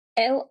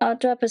e.l.f.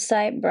 Ultra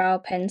Precise Brow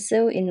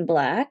Pencil in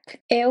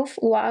black. e.l.f.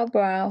 Wow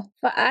Brow.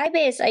 For eye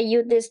base, I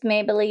use this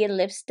Maybelline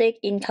lipstick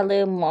in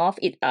color Mauve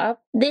It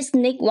Up. This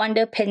NYX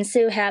Wonder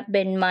Pencil have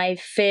been my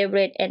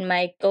favorite and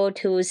my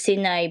go-to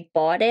since I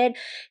bought it.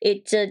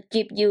 It just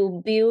gives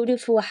you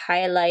beautiful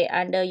highlight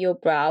under your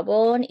brow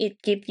bone.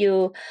 It gives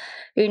you,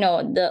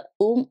 the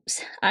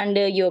oomph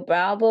under your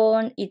brow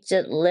bone. It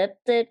just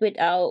lifts it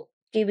without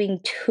giving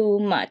too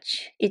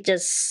much. It's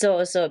just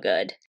so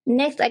good.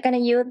 Next, I'm gonna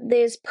use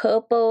this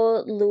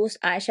purple loose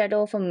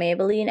eyeshadow from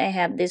Maybelline. I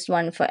have this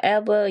one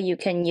forever. You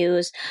can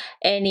use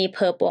any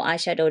purple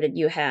eyeshadow that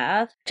you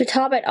have. To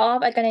top it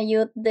off, I'm gonna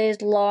use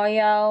this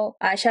L'Oreal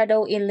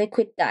eyeshadow in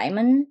liquid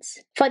diamonds.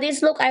 For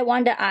this look, I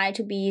want the eye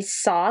to be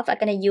soft. I'm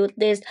gonna use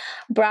this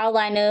brow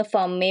liner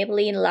from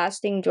Maybelline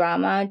Lasting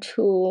Drama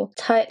to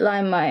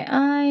tightline my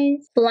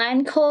eyes.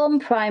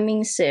 Lancome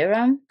Priming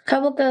Serum.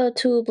 CoverGirl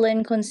 2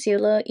 Blend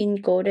Concealer in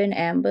Golden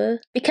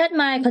Amber. Because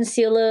my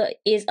concealer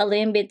is a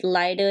little bit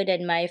lighter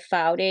than my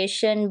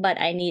foundation, but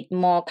I need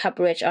more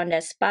coverage on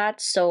that spot,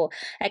 so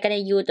I'm gonna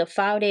use the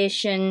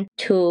foundation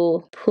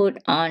to put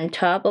on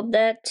top of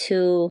that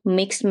to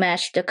mix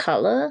match the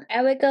color.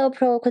 CoverGirl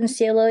Pro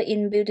Concealer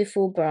in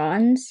Beautiful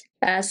Bronze.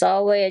 As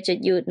always, I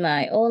just use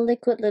my own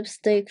liquid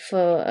lipstick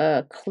for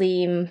a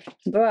clean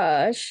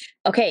brush.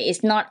 Okay,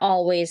 it's not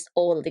always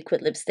old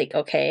liquid lipstick,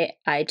 okay?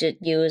 I just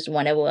use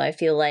whenever I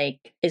feel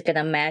like it's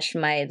gonna match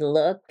my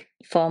look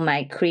for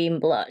my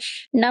cream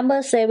blush.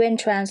 Number 7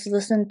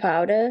 Translucent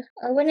Powder.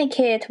 Urban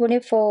Decay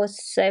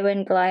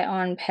 24/7 Glide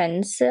On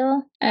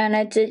Pencil. And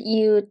I just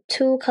use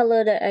two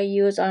colors that I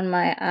use on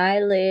my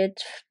eyelid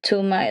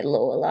to my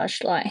lower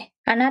lash line.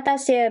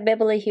 Anastasia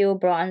Beverly Hills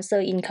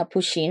Bronzer in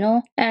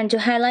Cappuccino. And to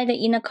highlight the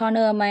inner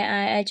corner of my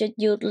eye, I just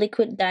use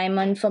Liquid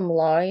Diamond from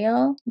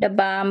L'Oreal. The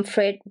Balm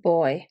Fred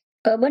Boy.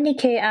 Urban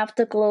Decay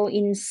Afterglow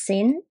in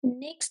Sin.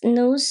 NYX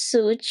Nude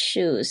Suit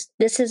Shoes.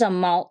 This is a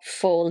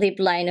mouthful lip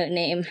liner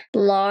name.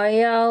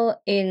 L'Oreal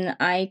in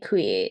Eye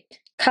Create.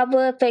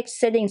 Cover Fix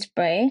Setting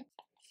Spray.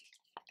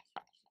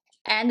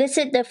 And this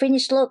is the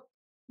finished look.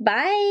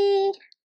 Bye!